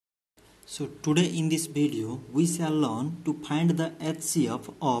So today in this video we shall learn to find the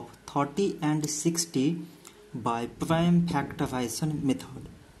HCF of 30 and 60 by prime factorization method.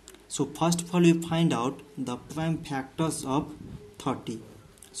 So first of all we find out the prime factors of 30.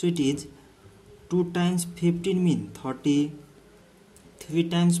 So it is 2 times 15 mean 30, 3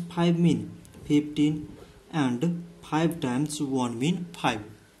 times 5 mean 15 and 5 times 1 mean 5.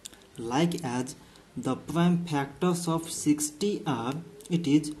 Like as the prime factors of 60 are, it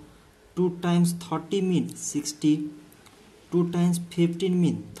is 2 times 30 mean 60, 2 times 15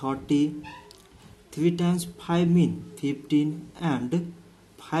 mean 30, 3 times 5 mean 15 and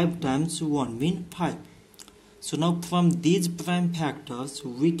 5 times 1 mean 5. So now from these prime factors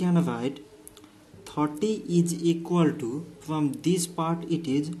we can write 30 is equal to, from this part it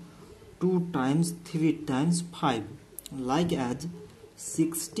is 2 times 3 times 5. Like as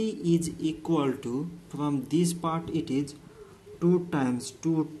 60 is equal to, from this part it is 2 times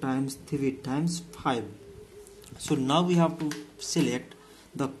 3 times 5. So now we have to select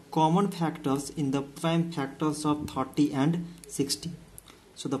the common factors in the prime factors of 30 and 60.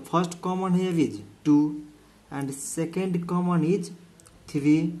 So the first common here is 2 and second common is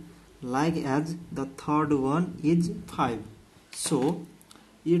 3, like as the third one is 5. So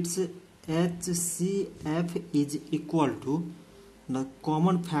its HCF is equal to, the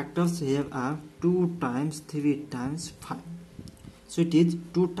common factors here are 2 times 3 times 5. So it is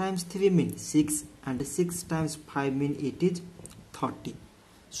 2 times 3 means 6 and 6 times 5 means it is 30.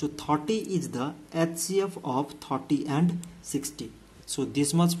 So 30 is the HCF of 30 and 60. So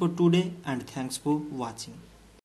this much for today and thanks for watching.